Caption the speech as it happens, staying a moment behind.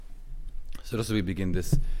So just as we begin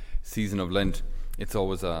this season of Lent, it's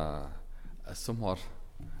always a somewhat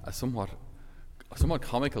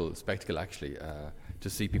comical spectacle, actually, to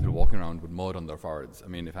see people walking around with mud on their foreheads. I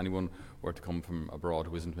mean, if anyone were to come from abroad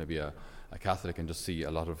who isn't maybe a Catholic and just see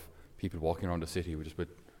a lot of people walking around the city with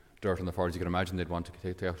dirt on their foreheads, you can imagine they'd want to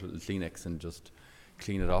take out a little Kleenex and just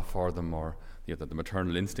clean it off for them, or the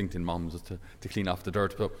maternal instinct in moms is to clean off the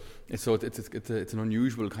dirt. But it's an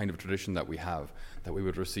unusual kind of tradition that we have, that we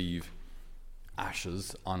would receive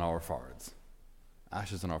ashes on our foreheads.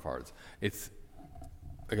 Ashes on our foreheads. It's,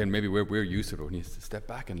 again, maybe we're used to it, but when you step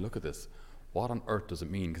back and look at this, what on earth does it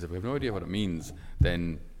mean? Because if we have no idea what it means,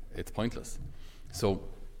 then it's pointless. So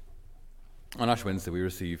on Ash Wednesday, we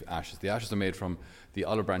receive ashes. The ashes are made from the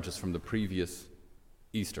olive branches from the previous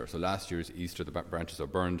Easter. So last year's Easter, the branches are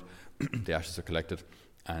burned, the ashes are collected,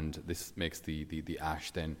 and this makes the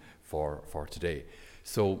ash then for today.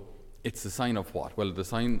 So it's a sign of what? Well,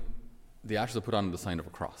 the ashes are put on the sign of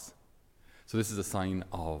a cross. So this is a sign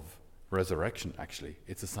of resurrection, actually.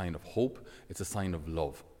 It's a sign of hope. It's a sign of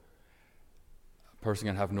love. A person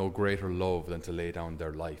can have no greater love than to lay down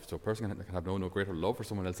their life. So a person can have no greater love for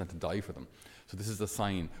someone else than to die for them. So this is a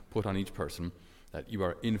sign put on each person that you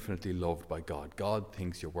are infinitely loved by God. God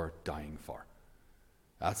thinks you're worth dying for.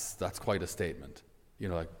 That's quite a statement.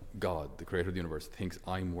 Like God, the creator of the universe, thinks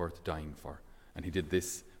I'm worth dying for. And he did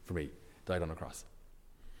this for me, died on a cross.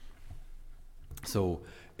 So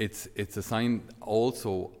it's a sign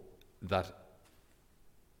also that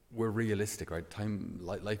we're realistic, right?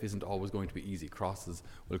 Life isn't always going to be easy. Crosses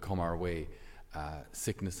will come our way.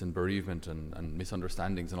 Sickness and bereavement and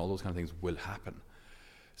misunderstandings and all those kind of things will happen.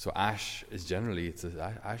 So ash is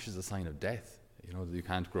ash is a sign of death. You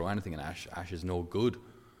can't grow anything in ash. Ash is no good.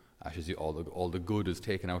 Ash is all the good is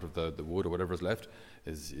taken out of the wood, or whatever is left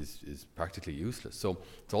is practically useless. So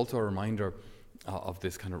it's also a reminder of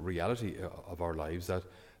this kind of reality of our lives, that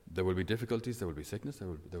there will be difficulties, there will be sickness, there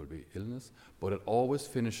will be illness, but it always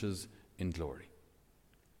finishes in glory.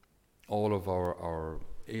 All of our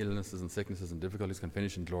illnesses and sicknesses and difficulties can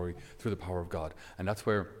finish in glory through the power of God. And that's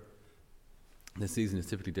where this season is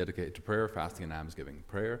typically dedicated to prayer, fasting, and almsgiving.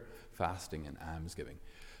 Prayer, fasting, and almsgiving.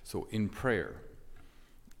 So in prayer,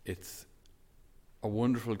 it's a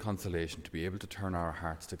wonderful consolation to be able to turn our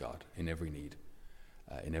hearts to God in every need,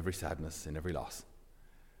 in every sadness, in every loss.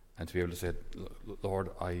 And to be able to say, Lord,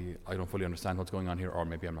 I don't fully understand what's going on here, or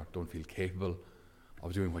maybe don't feel capable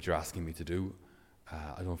of doing what you're asking me to do.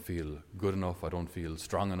 I don't feel good enough. I don't feel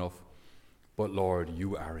strong enough. But Lord,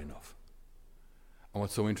 you are enough. And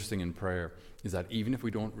what's so interesting in prayer is that even if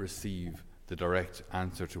we don't receive the direct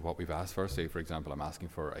answer to what we've asked for, say, for example, I'm asking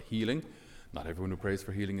for a healing. Not everyone who prays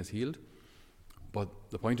for healing is healed. But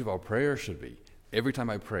the point of our prayer should be, every time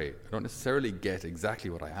I pray, I don't necessarily get exactly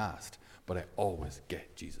what I asked, but I always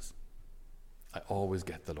get Jesus. I always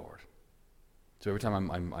get the Lord. So every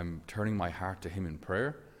time I'm turning my heart to him in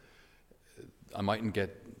prayer, I mightn't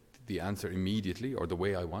get the answer immediately or the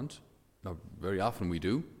way I want. Now, very often we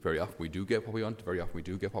do. Very often we do get what we want. Very often we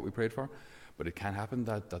do get what we prayed for. But it can happen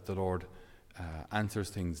that the Lord answers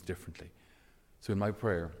things differently. So in my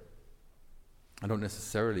prayer, I don't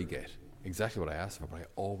necessarily get exactly what I asked for, but I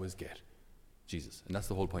always get Jesus. And that's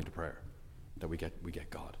the whole point of prayer, that we get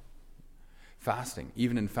God. Fasting,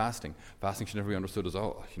 even in fasting should never be understood as,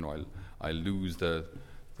 I'll lose the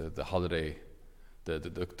holiday, the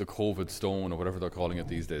COVID stone, or whatever they're calling it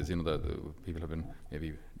these days. The people have been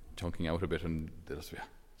maybe chunking out a bit, and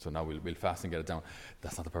so now we'll fast and get it down.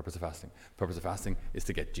 That's not the purpose of fasting. The purpose of fasting is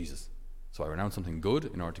to get Jesus. So I renounce something good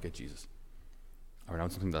in order to get Jesus. I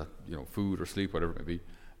renounce something that, food or sleep, whatever it may be,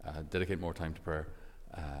 dedicate more time to prayer,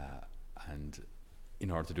 and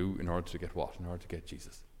in order to get what? In order to get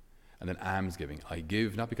Jesus. And then almsgiving. I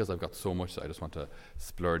give not because I've got so much that I just want to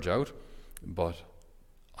splurge out, but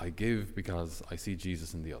I give because I see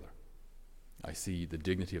Jesus in the other. I see the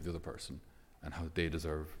dignity of the other person and how they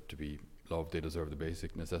deserve to be loved. They deserve the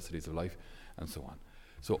basic necessities of life, and so on.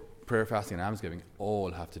 So prayer, fasting, and almsgiving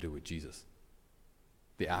all have to do with Jesus.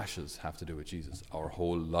 The ashes have to do with Jesus. Our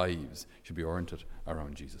whole lives should be oriented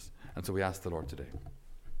around Jesus. And so we ask the Lord today,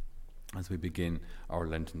 as we begin our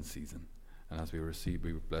Lenten season, and as we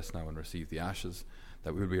bless now and receive the ashes,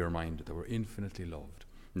 that we will be reminded that we're infinitely loved,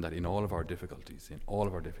 and that in all of our difficulties,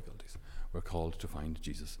 we're called to find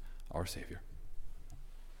Jesus, our Saviour.